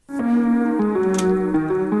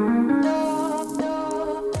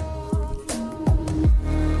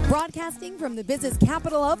Broadcasting from the business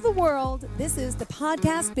capital of the world, this is the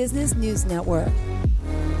Podcast Business News Network.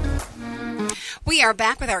 We are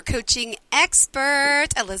back with our coaching expert,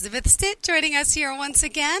 Elizabeth Stitt, joining us here once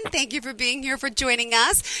again. Thank you for being here, for joining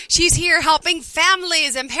us. She's here helping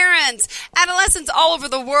families and parents, adolescents all over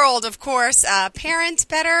the world, of course, parent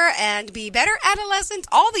better and be better adolescents,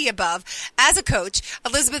 all the above. As a coach,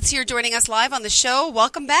 Elizabeth's here joining us live on the show.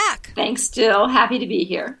 Welcome back. Thanks, Jill. Happy to be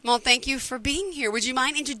here. Well, thank you for being here. Would you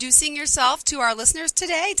mind introducing yourself to our listeners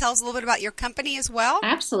today? Tell us a little bit about your company as well.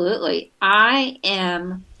 Absolutely. I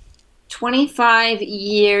am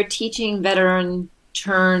 25-year teaching veteran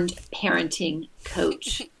turned parenting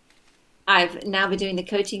coach. I've now been doing the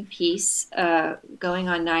coaching piece going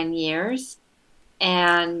on 9 years.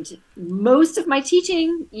 And most of my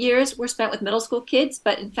teaching years were spent with middle school kids.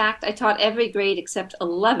 But in fact, I taught every grade except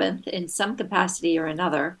 11th in some capacity or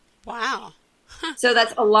another. Wow. So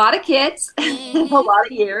that's a lot of kids, a lot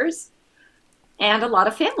of years, and a lot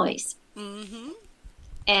of families. Mm-hmm.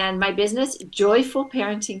 And my business, Joyful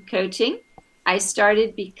Parenting Coaching, I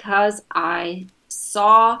started because I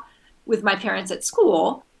saw with my parents at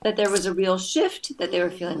school that there was a real shift, that they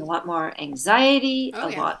were feeling a lot more anxiety,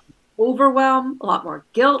 lot overwhelm, a lot more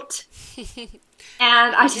guilt.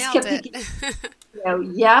 And I just kept thinking,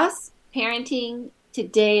 yes, parenting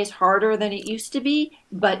today is harder than it used to be,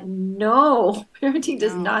 but no, parenting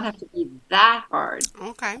does not have to be that hard.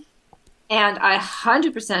 Okay. And I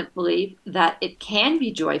 100% believe that it can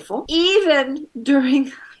be joyful, even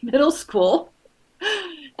during middle school.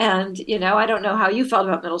 And, I don't know how you felt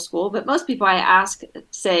about middle school, but most people I ask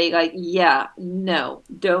say, like, yeah, no,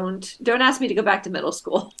 don't ask me to go back to middle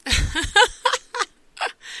school.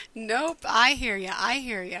 Nope, I hear you.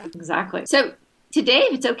 Exactly. So today,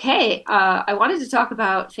 if it's okay, I wanted to talk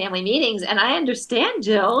about family meetings, and I understand,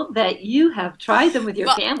 Jill, that you have tried them with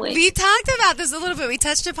your family. We talked about this a little bit. We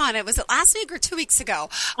touched upon it. Was it last week or 2 weeks ago?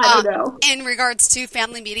 I don't know. In regards to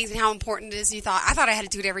family meetings and how important it is. I thought I had to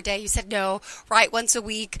do it every day. You said no, right, once a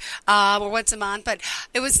week or once a month. But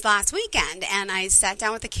it was last weekend, and I sat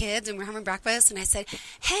down with the kids, and we were having breakfast, and I said,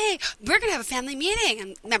 hey, we're going to have a family meeting.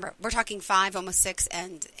 And remember, we're talking 5, almost 6,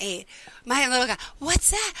 and 8. My little guy,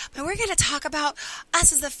 what's that? But we're going to talk about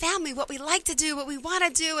us as a family, what we like to do, what we want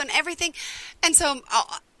to do, and everything. And so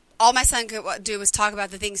all my son could do was talk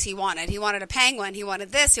about the things he wanted. He wanted a penguin. He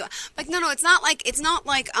wanted this. Like, no, it's not like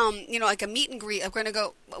like a meet and greet. We're going to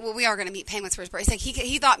go. Well, we are going to meet penguins for his birthday. It's like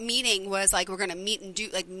he thought meeting was like we're going to meet and do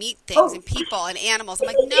like meet things and people and animals. I'm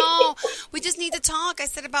like, no, we just need to talk. I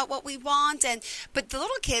said about what we want, but the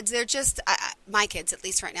little kids, they're just my kids at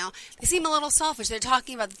least right now. They seem a little selfish. They're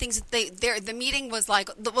talking about the things that the meeting was like.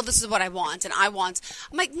 Well, this is what I want, and I want.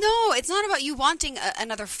 I'm like, no, it's not about you wanting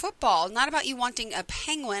another football. Not about you wanting a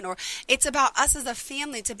penguin. It's about us as a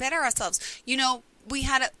family to better ourselves. We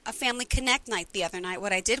had a family connect night the other night.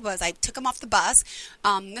 What I did was I took them off the bus.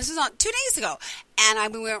 This was on 2 days ago.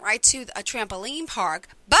 And we went right to a trampoline park.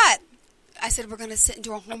 But I said, we're going to sit and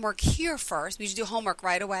do our homework here first. We should do homework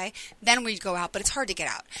right away. Then we'd go out, but it's hard to get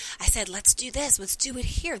out. I said, let's do this. Let's do it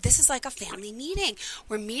here. This is like a family meeting.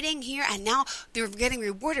 We're meeting here, and now they're getting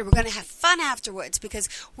rewarded. We're going to have fun afterwards because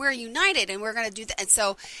we're united, and we're going to do that. And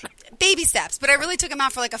so baby steps. But I really took them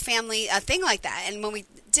out for like a family thing like that. And when we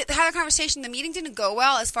had a conversation, the meeting didn't go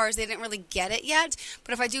well as far as they didn't really get it yet.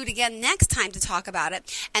 But if I do it again next time to talk about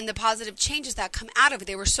it and the positive changes that come out of it,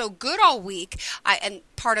 they were so good all week. And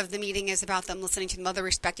part of the meeting is about them listening to the mother,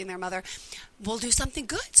 respecting their mother. We'll do something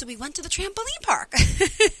good. So we went to the trampoline park.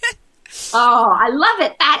 Oh, I love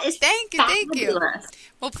it. That is Thank you.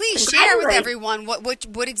 Well, please share with everyone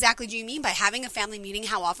what exactly do you mean by having a family meeting,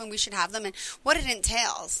 how often we should have them, and what it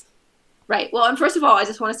entails. Right. Well, and first of all, I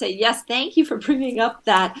just want to say, yes, thank you for bringing up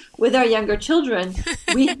that with our younger children,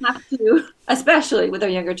 we have to, especially with our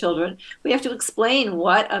younger children, we have to explain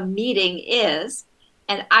what a meeting is.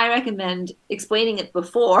 And I recommend explaining it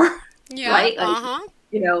before, right?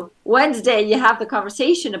 Like, Wednesday, you have the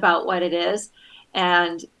conversation about what it is,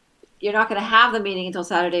 and you're not going to have the meeting until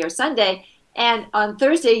Saturday or Sunday. And on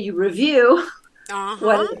Thursday, you review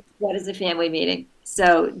what is a family meeting.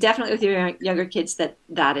 So definitely with your younger kids,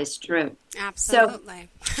 that is true. Absolutely.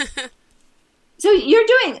 So you're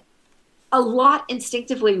doing a lot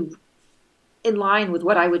instinctively in line with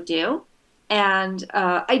what I would do. And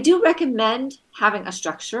I do recommend having a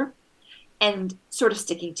structure and sort of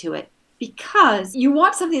sticking to it because you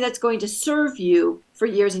want something that's going to serve you for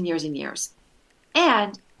years and years and years.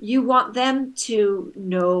 And you want them to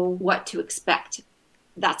know what to expect.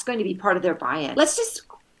 That's going to be part of their buy-in. Let's just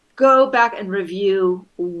go back and review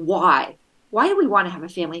why why do we want to have a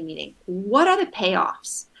family meeting? What are the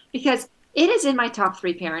payoffs? Because it is in my top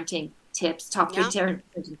 3 parenting tips, top 3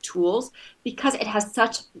 parenting tools, because it has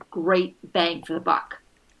such great bang for the buck.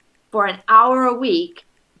 For an hour a week,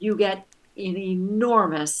 you get an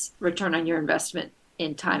enormous return on your investment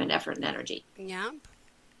in time and effort and energy. Yeah.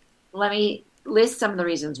 Let me list some of the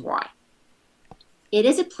reasons why. It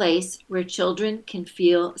is a place where children can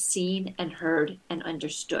feel seen and heard and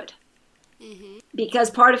understood. Mm-hmm. Because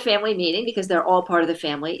part of family meeting, because they're all part of the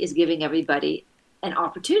family, is giving everybody an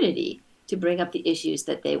opportunity to bring up the issues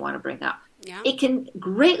that they want to bring up. Yeah. It can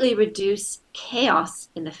greatly reduce chaos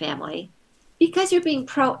in the family because you're being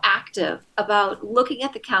proactive about looking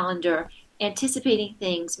at the calendar, anticipating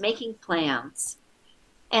things, making plans.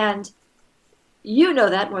 And you know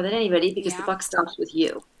that more than anybody because the buck stops with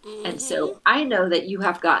you. Mm-hmm. And so I know that you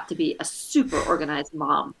have got to be a super organized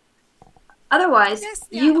mom. Otherwise,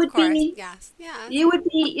 you would be,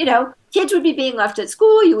 kids would be being left at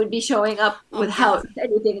school. You would be showing up without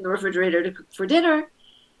anything in the refrigerator to cook for dinner.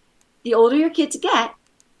 The older your kids get,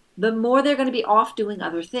 the more they're going to be off doing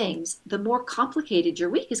other things, the more complicated your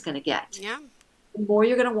week is going to get. Yeah. The more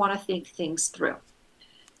you're going to want to think things through.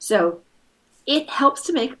 So it helps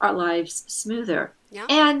to make our lives smoother. Yeah.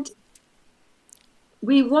 And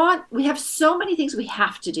we have so many things we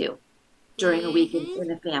have to do during a week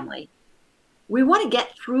in a family. We want to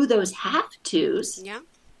get through those have-tos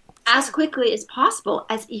as quickly as possible,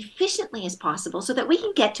 as efficiently as possible, so that we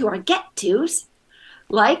can get to our get-tos,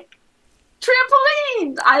 like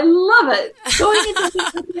trampolines. I love it. Going into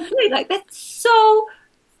the trampoline, like that's so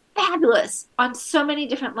fabulous on so many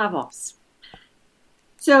different levels.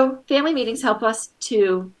 So family meetings help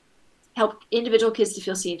individual kids to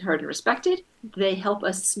feel seen, heard, and respected. They help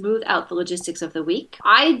us smooth out the logistics of the week.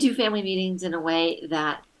 I do family meetings in a way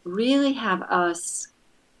that really have us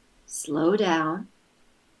slow down,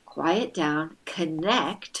 quiet down,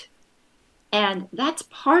 connect, and that's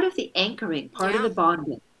part of the anchoring, part of the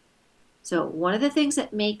bonding. So one of the things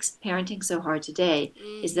that makes parenting so hard today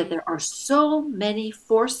is that there are so many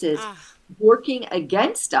forces working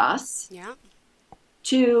against us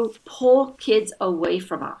to pull kids away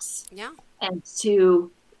from us and to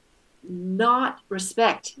not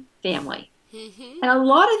respect family. And a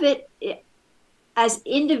lot of it, as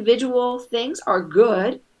individual things, are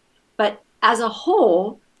good, but as a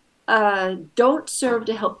whole, don't serve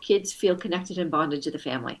to help kids feel connected and bonded to the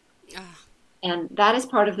family. And that is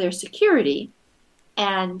part of their security.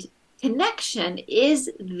 And connection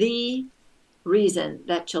is the reason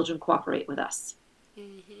that children cooperate with us.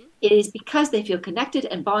 It is because they feel connected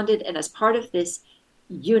and bonded, and as part of this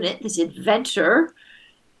unit, this adventure,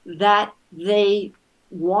 that they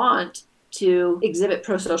want to exhibit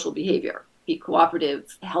pro-social behavior, be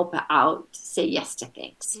cooperative, help out, say yes to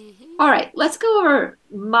things. All right, let's go over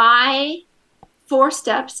my 4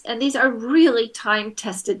 steps, and these are really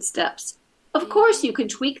time-tested steps. Of course, you can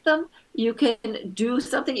tweak them. You can do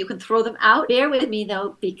something. You can throw them out. Bear with me,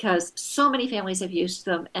 though, because so many families have used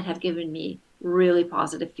them and have given me really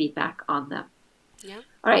positive feedback on them. Yeah.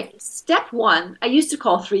 All right. Step 1, I used to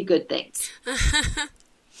call 3 good things.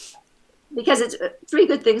 Because 3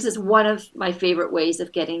 good things is one of my favorite ways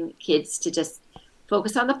of getting kids to just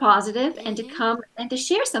focus on the positive and to come and to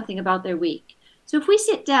share something about their week. So if we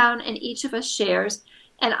sit down and each of us shares,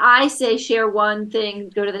 and I say share one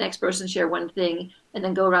thing, go to the next person, share one thing, and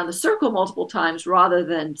then go around the circle multiple times rather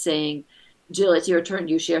than saying, Jill, it's your turn,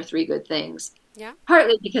 you share 3 good things. Yeah.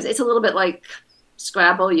 Partly because it's a little bit like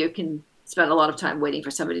Scrabble. You can spend a lot of time waiting for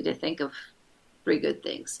somebody to think of 3 good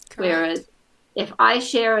things. Correct. Whereas if I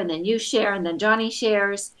share and then you share and then Johnny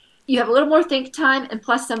shares, you have a little more think time, and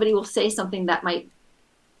plus somebody will say something that might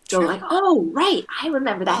go like, oh, right, I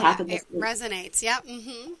remember that happened this week. It resonates, yep.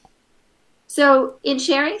 So in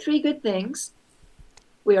sharing 3 good things,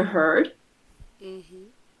 we are heard.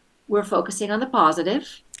 We're focusing on the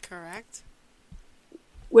positive. Correct.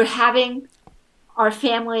 We're having our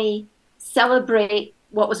family celebrate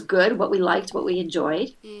what was good, what we liked, what we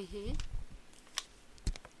enjoyed.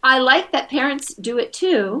 I like that parents do it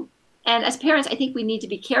too. And as parents, I think we need to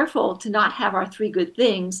be careful to not have our 3 good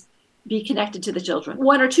things be connected to the children.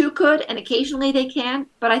 1 or 2 could, and occasionally they can.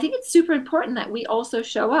 But I think it's super important that we also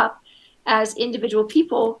show up as individual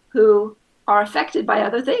people who are affected by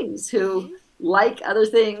other things, who like other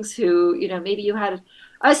things, who, maybe you had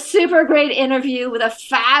a super great interview with a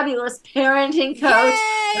fabulous parenting coach.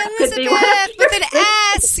 Yay, Elizabeth, with an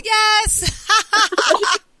S, yes.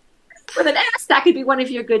 With an S, that could be one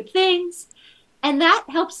of your good things. And that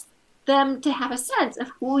helps them to have a sense of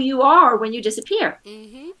who you are when you disappear.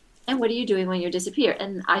 And what are you doing when you disappear?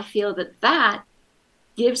 And I feel that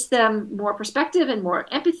gives them more perspective and more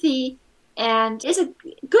empathy and is a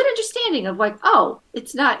good understanding of like, oh,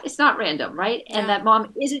 it's not random, right? And that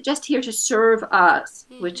mom isn't just here to serve us,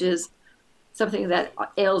 which is something that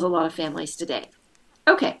ails a lot of families today.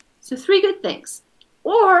 Okay, so 3 good things.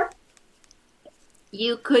 Or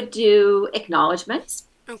you could do acknowledgments.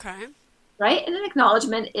 Okay. Right? And an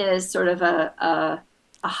acknowledgement is sort of a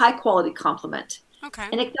high quality compliment. Okay.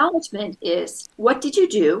 An acknowledgement is, what did you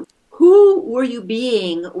do? Who were you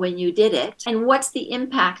being when you did it? And what's the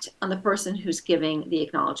impact on the person who's giving the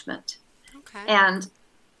acknowledgement? Okay. And,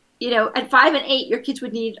 at 5 and 8, your kids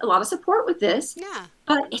would need a lot of support with this. Yeah.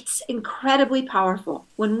 But it's incredibly powerful.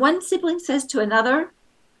 When one sibling says to another,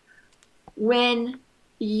 when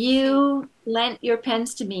you lent your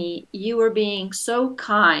pens to me, you were being so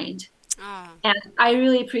kind. And I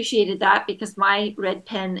really appreciated that because my red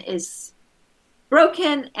pen is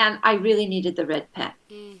broken and I really needed the red pen.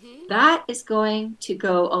 Mm-hmm. That is going to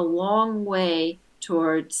go a long way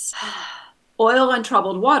towards oil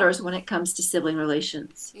untroubled waters when it comes to sibling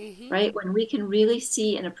relations, right? When we can really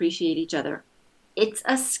see and appreciate each other. It's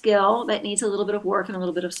a skill that needs a little bit of work and a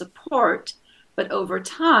little bit of support, but over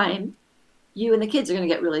time, you and the kids are going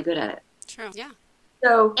to get really good at it. True, yeah.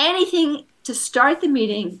 So anything to start the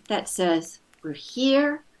meeting that says, we're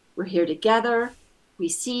here together, we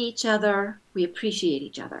see each other, we appreciate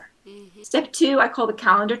each other. Mm-hmm. Step 2, I call the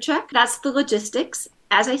calendar check. That's the logistics.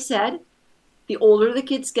 As I said, the older the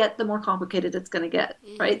kids get, the more complicated it's going to get,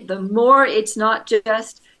 right? The more it's not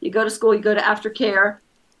just, you go to school, you go to aftercare,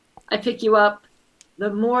 I pick you up,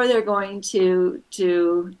 the more they're going to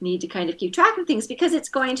need to kind of keep track of things because it's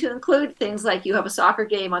going to include things like you have a soccer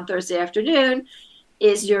game on Thursday afternoon.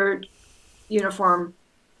 Is your uniform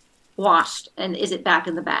washed and is it back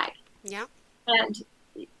in the bag? Yeah. And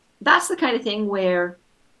that's the kind of thing where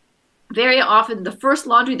very often the first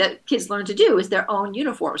laundry that kids learn to do is their own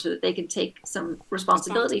uniform so that they can take some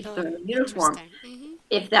responsibility for their own uniform.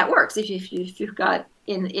 If that works, if you've got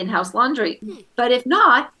in-house laundry. But if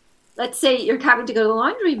not, let's say you're having to go to the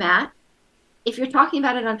laundromat. If you're talking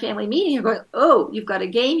about it on family meeting, you're going, oh, you've got a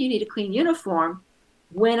game, you need a clean uniform.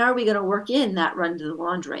 When are we going to work in that run to the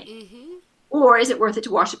laundry? Or is it worth it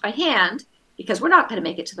to wash it by hand because we're not going to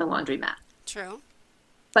make it to the laundromat? True.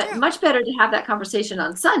 But much better to have that conversation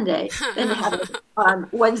on Sunday than to have it on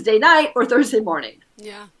Wednesday night or Thursday morning.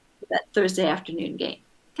 Yeah. That Thursday afternoon game.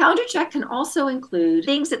 Calendar check can also include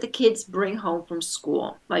things that the kids bring home from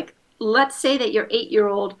school. Like, let's say that your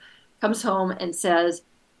 8-year-old comes home and says,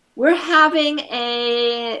 we're having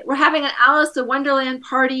an Alice in Wonderland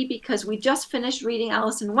party because we just finished reading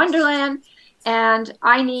Alice in Wonderland and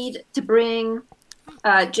I need to bring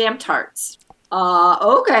jam tarts.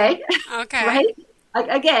 Okay. Okay. Right? Like,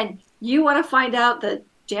 again, you want to find out that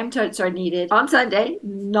jam tarts are needed on Sunday,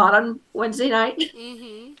 not on Wednesday night.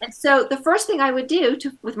 And so the first thing I would do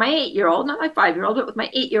with my 8-year-old, not my 5-year-old, but with my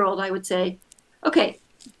 8-year-old, I would say, okay,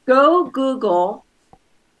 go Google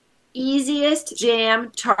easiest jam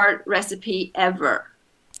tart recipe ever.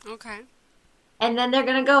 Okay. And then they're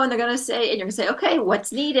going to go and they're going to say, and you're going to say, okay,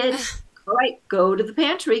 what's needed? All right, go to the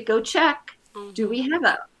pantry, go check. Do we have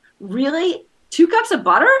that? Really? 2 cups of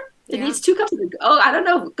butter? It needs 2 cups of, I don't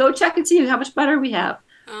know. Go check and see how much butter we have.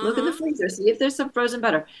 Look in the freezer, see if there's some frozen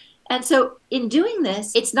butter. And so in doing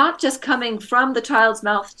this, it's not just coming from the child's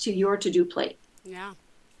mouth to your to-do plate. Yeah.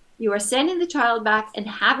 You are sending the child back and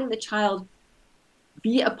having the child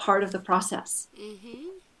be a part of the process.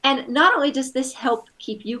 And not only does this help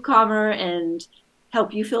keep you calmer and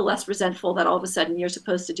help you feel less resentful that all of a sudden you're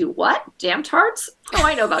supposed to do what? Jam tarts? Oh,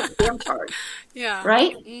 I know about jam tarts. Yeah.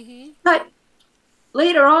 Right? But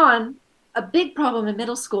later on, a big problem in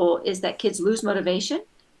middle school is that kids lose motivation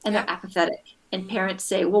and they're apathetic. And parents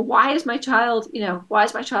say, well, why is my child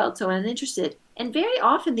so uninterested? And very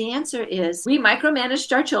often the answer is we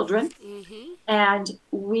micromanaged our children and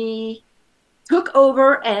we took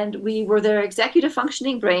over and we were their executive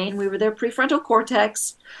functioning brain. We were their prefrontal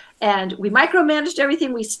cortex and we micromanaged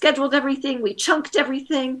everything. We scheduled everything. We chunked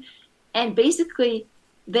everything. And basically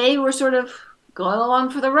they were sort of going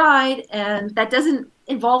along for the ride and that doesn't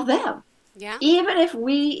involve them. Yeah. Even if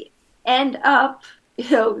we end up,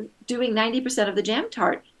 doing 90% of the jam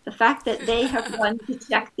tart, the fact that they have one to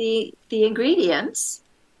check the ingredients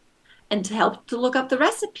and to help to look up the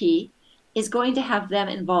recipe is going to have them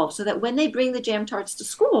involved so that when they bring the jam tarts to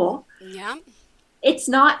school, it's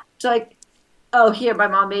not like, oh, here, my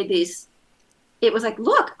mom made these. It was like,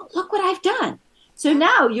 look what I've done. So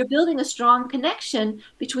now you're building a strong connection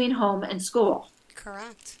between home and school.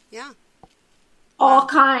 Correct. Yeah. All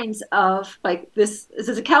kinds of, like, this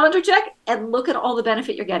is a calendar check, and look at all the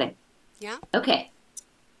benefit you're getting. Yeah. Okay.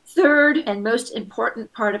 Third and most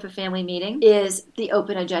important part of a family meeting is the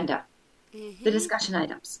open agenda. the discussion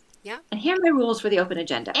items. Yeah. And here are my rules for the open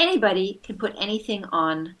agenda. Anybody can put anything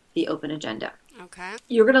on the open agenda. Okay.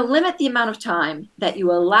 You're going to limit the amount of time that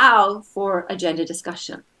you allow for agenda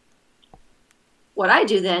discussion. What I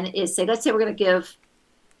do then is say, let's say we're going to give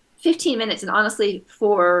 15 minutes. And honestly,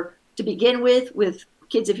 to begin with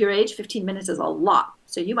kids of your age, 15 minutes is a lot.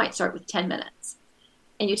 So you might start with 10 minutes.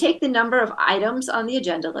 And you take the number of items on the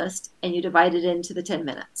agenda list and you divide it into the 10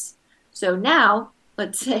 minutes. So now,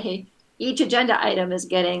 let's say each agenda item is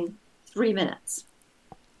getting 3 minutes.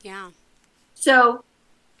 Yeah. So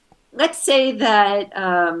let's say that,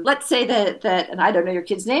 and I don't know your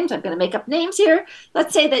kids' names. I'm going to make up names here.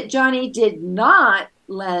 Let's say that Johnny did not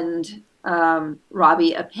lend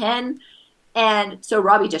Robbie a pen. And so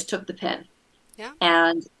Robbie just took the pen. Yeah.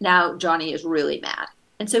 And now Johnny is really mad.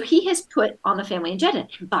 And so he has put on the family agenda.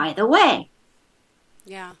 And by the way,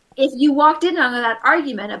 yeah, if you walked in on that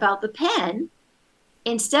argument about the pen,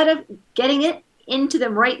 instead of getting it into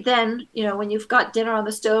them right then, when you've got dinner on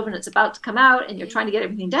the stove and it's about to come out and you're trying to get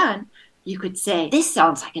everything done, you could say, this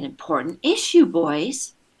sounds like an important issue,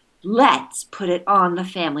 boys. Let's put it on the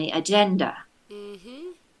family agenda.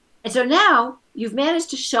 Mm-hmm. And so now you've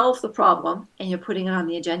managed to shelve the problem and you're putting it on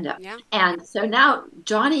the agenda. Yeah. And so now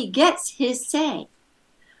Johnny gets his say.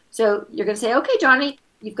 So you're going to say, okay, Johnny,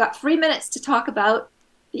 you've got 3 minutes to talk about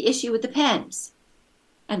the issue with the pens.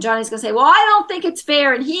 And Johnny's going to say, well, I don't think it's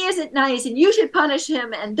fair and he isn't nice and you should punish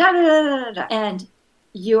him and da-da-da-da-da. And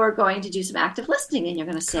you're going to do some active listening and you're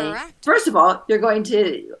going to say, correct. First of all,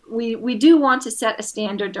 we do want to set a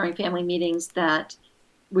standard during family meetings that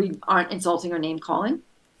we aren't insulting or name calling.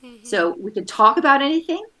 Mm-hmm. So we could talk about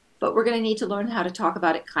anything, but we're going to need to learn how to talk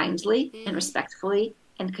about it kindly and respectfully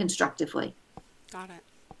and constructively. Got it.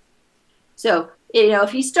 So, if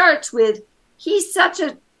he starts with, he's such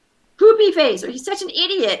a poopy face, or he's such an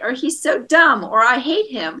idiot, or he's so dumb, or I hate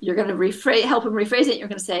him, you're going to help him rephrase it. You're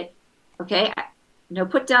going to say, okay, no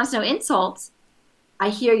put downs, no insults. I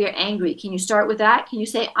hear you're angry. Can you start with that? Can you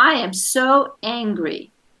say, I am so angry?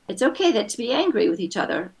 It's okay to be angry with each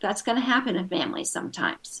other. That's going to happen in families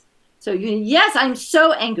sometimes. So yes, I'm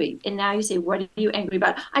so angry. And now you say, what are you angry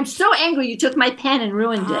about? I'm so angry you took my pen and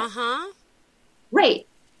ruined it. Uh-huh. Great.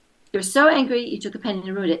 You're so angry you took a pen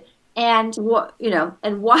and ruined it. And what,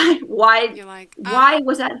 and why You're like, why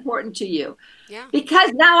was that important to you? Yeah.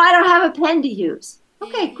 Because now I don't have a pen to use.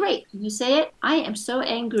 Okay, great. Can you say it? I am so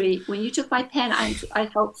angry. When you took my pen, I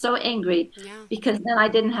felt so angry because then I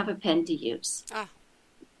didn't have a pen to use. Oh.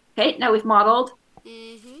 Okay, now we've modeled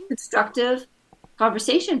constructive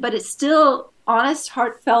conversation, but it's still honest,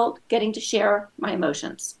 heartfelt, getting to share my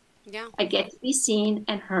emotions. Yeah. I get to be seen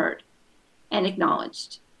and heard and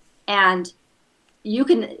acknowledged. And you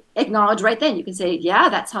can acknowledge right then. You can say, yeah,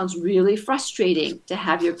 that sounds really frustrating to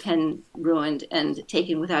have your pen ruined and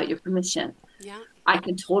taken without your permission. Yeah. I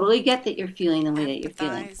can totally get that you're feeling the way that you're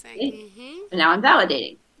feeling. Okay? And now I'm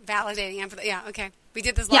validating. Yeah, okay. We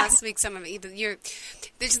did this last week. Some of it.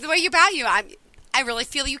 This is the way you value. I really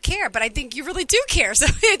feel you care, but I think you really do care. So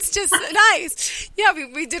it's just nice. Yeah,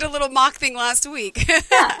 we did a little mock thing last week.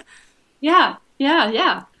 Yeah.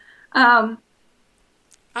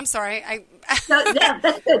 I'm sorry.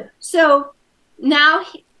 That's good. So now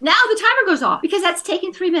the timer goes off because that's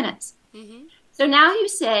taken 3 minutes. Mm-hmm. So now you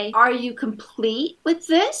say, are you complete with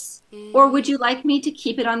this? Mm-hmm. Or would you like me to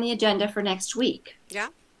keep it on the agenda for next week? Yeah.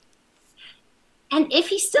 And if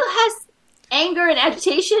he still has anger and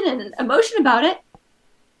agitation and emotion about it,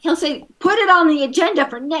 he'll say, put it on the agenda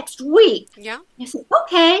for next week. Yeah. You say,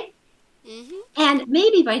 okay. Mm-hmm. And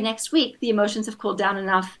maybe by next week, the emotions have cooled down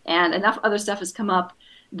enough and enough other stuff has come up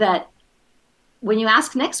that when you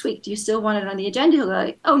ask next week, do you still want it on the agenda? He'll go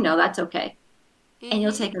like, oh, no, that's okay. Mm-hmm. And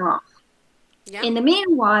you'll take it off. Yeah. In the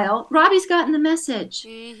meanwhile, Robbie's gotten the message.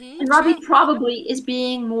 Mm-hmm. And Robbie probably is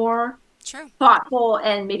being more thoughtful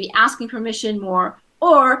and maybe asking permission more.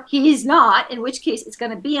 Or he's not, in which case it's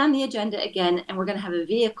going to be on the agenda again, and we're going to have a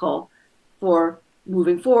vehicle for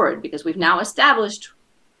moving forward because we've now established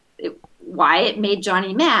why it made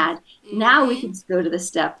Johnny mad. Mm-hmm. Now we can go to the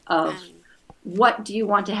step of what do you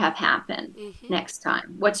want to have happen next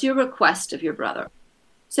time? What's your request of your brother?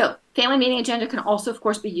 So family meeting agenda can also, of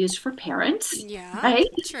course, be used for parents. Yeah, right?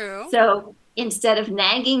 True. So instead of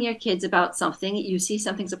nagging your kids about something, you see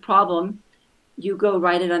something's a problem, you go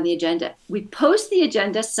write it on the agenda. We post the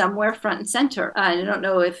agenda somewhere front and center. I don't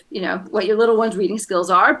know if, what your little one's reading skills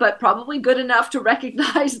are, but probably good enough to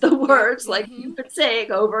recognize the words like you've been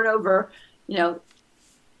saying over and over,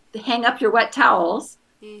 hang up your wet towels.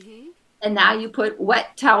 Mm-hmm. And now you put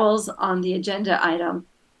wet towels on the agenda item,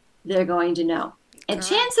 they're going to know. And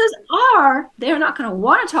chances are they're not going to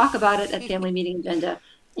want to talk about it at family meeting agenda.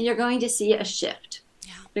 and you're going to see a shift.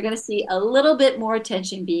 Yeah. You're going to see a little bit more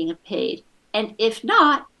attention being paid. And if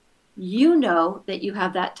not, you know that you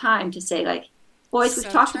have that time to say, like, boys, we've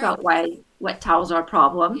talked about why wet towels are a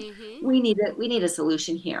problem. Mm-hmm. We need a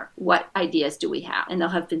solution here. What ideas do we have? And they'll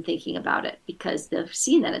have been thinking about it because they've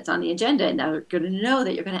seen that it's on the agenda, and they're going to know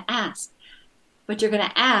that you're going to ask. But you're going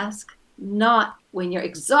to ask not when you're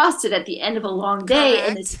exhausted at the end of a long day. Correct.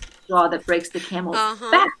 And it's the straw that breaks the camel's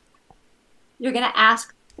Uh-huh. back. You're going to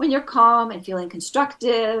ask when you're calm and feeling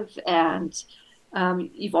constructive, and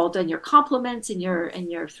you've all done your compliments and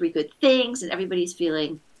your 3 good things, and everybody's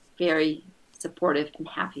feeling very supportive and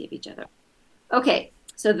happy of each other. Okay,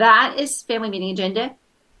 so that is family meeting agenda.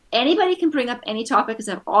 Anybody can bring up any topic as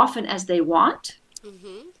often as they want.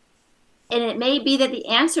 Mm-hmm. And it may be that the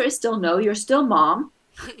answer is still no, you're still mom.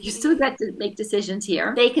 You still got to make decisions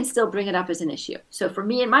here. They can still bring it up as an issue. So for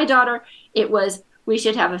me and my daughter, it was we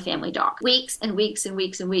should have a family dog. Weeks and weeks and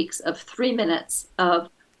weeks and weeks of 3 minutes of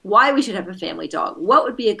why we should have a family dog, what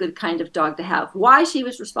would be a good kind of dog to have, why she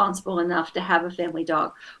was responsible enough to have a family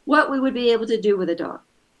dog, what we would be able to do with a dog.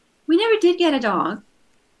 We never did get a dog,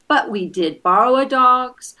 but we did borrow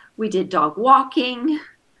dogs. We did dog walking.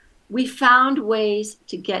 We found ways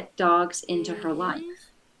to get dogs into her life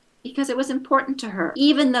because it was important to her,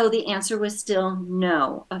 even though the answer was still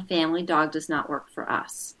no, a family dog does not work for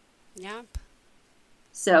us. Yep.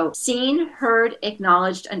 So seen, heard,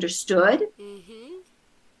 acknowledged, understood. Mm-hmm.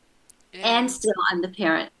 Yeah. And still I'm the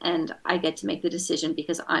parent, and I get to make the decision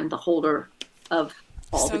because I'm the holder of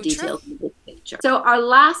all So the details true. in the picture. So our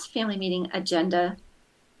last family meeting agenda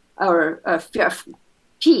or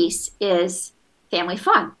piece is family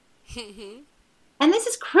fun. Mm-hmm. And this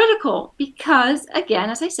is critical because, again,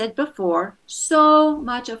 as I said before, so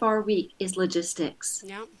much of our week is logistics.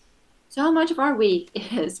 Yep. So much of our week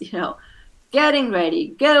is, getting ready,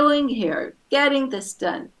 going here, getting this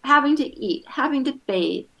done, having to eat, having to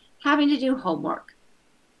bathe, having to do homework,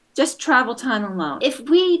 just travel time alone. If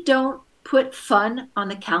we don't put fun on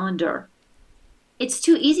the calendar, it's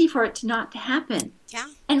too easy for it to not to happen. Yeah.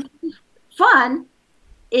 And fun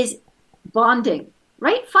is bonding,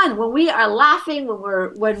 right? Fun, when we are laughing, when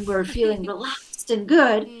we're feeling relaxed and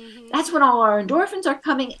good, that's when all our endorphins are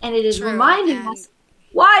coming, and it is True, reminding and- us,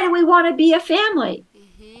 why do we want to be a family?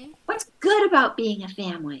 Mm-hmm. What's good about being a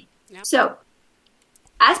family? Yep. So,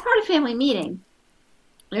 as part of family meeting,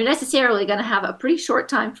 you're necessarily going to have a pretty short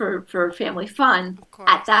time for family fun Of course.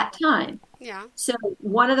 at that time. Yeah. So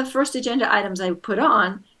one of the first agenda items I put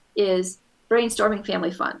on is brainstorming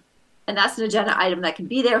family fun. And that's an agenda item that can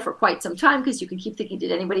be there for quite some time because you can keep thinking,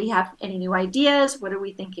 did anybody have any new ideas? What are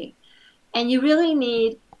we thinking? And you really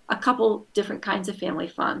need a couple different kinds of family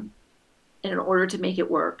fun in order to make it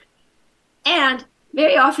work. And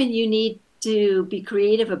very often you need to be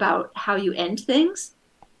creative about how you end things.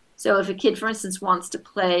 So if a kid, for instance, wants to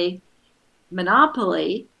play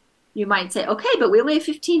Monopoly, you might say, okay, but we only have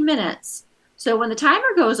 15 minutes. So when the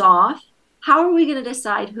timer goes off, how are we going to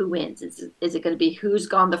decide who wins? Is it going to be who's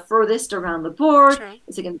gone the furthest around the board? Sure.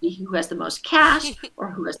 Is it going to be who has the most cash or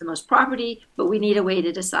who has the most property? But we need a way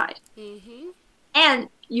to decide. Mm-hmm. And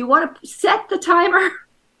you want to set the timer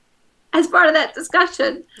as part of that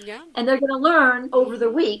discussion. Yeah. And they're going to learn over the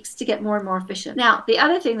weeks to get more and more efficient. Now, the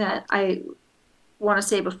other thing that I want to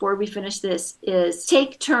say before we finish this is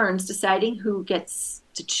take turns deciding who gets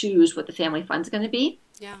to choose what the family fun's going to be.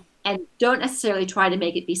 Yeah. And don't necessarily try to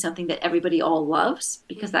make it be something that everybody all loves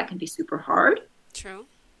because that can be super hard. True.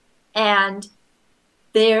 And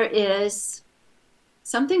there is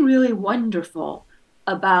something really wonderful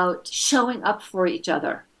about showing up for each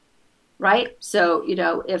other, right? So,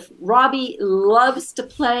 if Robbie loves to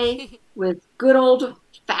play with good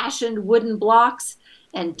old-fashioned wooden blocks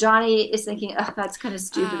and Johnny is thinking, oh, that's kind of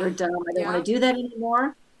stupid or dumb, I don't want to do that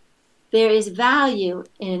anymore. There is value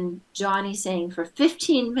in Johnny saying for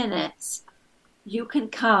 15 minutes, you can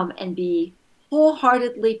come and be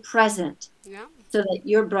wholeheartedly present Yeah. so that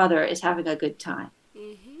your brother is having a good time.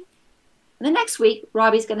 Mm-hmm. And the next week,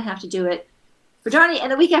 Robbie's going to have to do it for Johnny.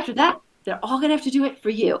 And the week after that, they're all going to have to do it for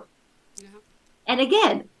you. Yeah. And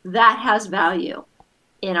again, that has value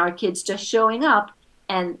in our kids just showing up.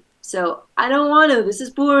 And so, I don't want to. This is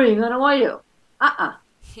boring. I don't want to.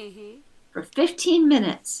 Mm-hmm. For 15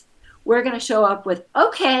 minutes, we're going to show up with,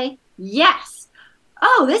 okay, yes.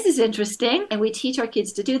 Oh, this is interesting. And we teach our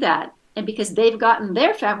kids to do that. And because they've gotten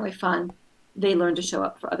their family fun, they learn to show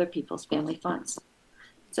up for other people's family funs.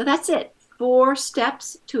 So that's it. 4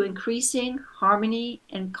 steps to increasing harmony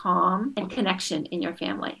and calm and connection in your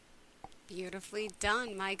family. Beautifully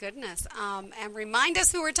done. My goodness. And remind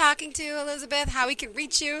us who we're talking to, Elizabeth, how we can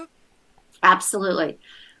reach you. Absolutely.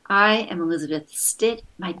 I am Elizabeth Stitt.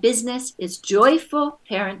 My business is Joyful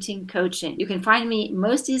Parenting Coaching. You can find me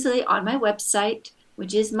most easily on my website,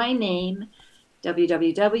 which is my name,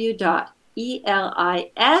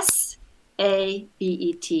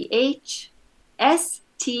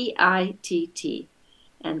 ELISABETHSTITT.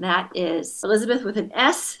 And that is Elizabeth with an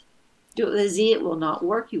S. Do it with a Z. It will not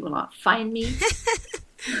work. You will not find me.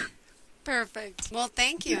 Perfect. Well,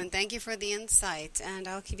 thank you, and thank you for the insight, and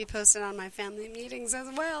I'll keep you posted on my family meetings as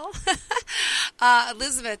well.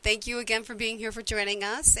 Elizabeth, thank you again for being here, for joining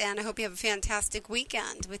us, and I hope you have a fantastic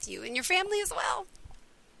weekend with you and your family as well.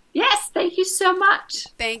 Yes, thank you so much.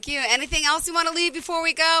 Thank you. Anything else you want to leave before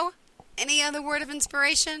we go? Any other word of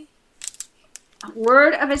inspiration?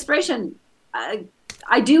 Word of inspiration. I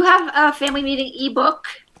do have a family meeting ebook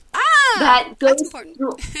that goes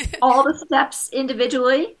through all the steps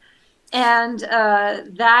individually. And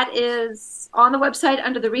that is on the website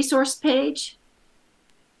under the resource page.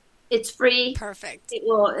 It's free. Perfect. It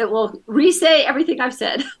will re-say everything I've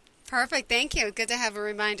said. Perfect. Thank you. Good to have a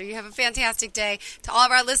reminder. You have a fantastic day. To all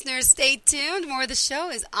of our listeners, stay tuned. More of the show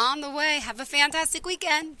is on the way. Have a fantastic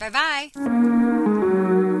weekend. Bye-bye.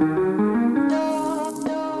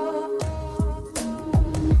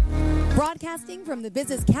 Broadcasting from the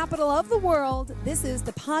business capital of the world, this is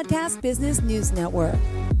the Podcast Business News Network.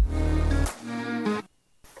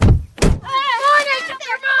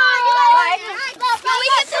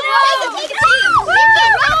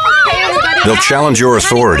 They'll challenge your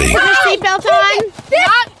authority.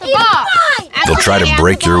 They'll try to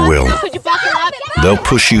break your will. They'll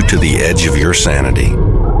push you to the edge of your sanity.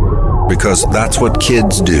 Because that's what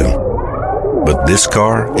kids do. But this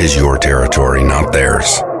car is your territory, not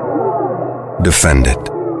theirs. Defend it.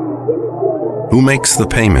 Who makes the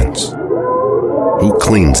payments? Who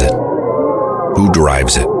cleans it? Who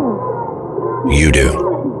drives it? You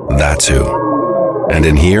do. That's who. And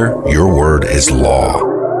in here, your word is law.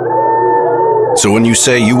 So when you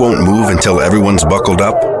say you won't move until everyone's buckled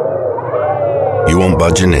up, you won't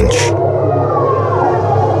budge an inch.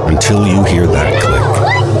 Until you hear that click.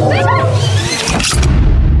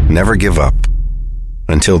 Never give up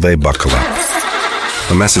until they buckle up.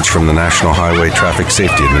 A message from the National Highway Traffic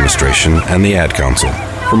Safety Administration and the Ad Council.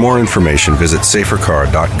 For more information, visit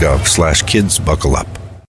safercar.gov/kidsbuckleup.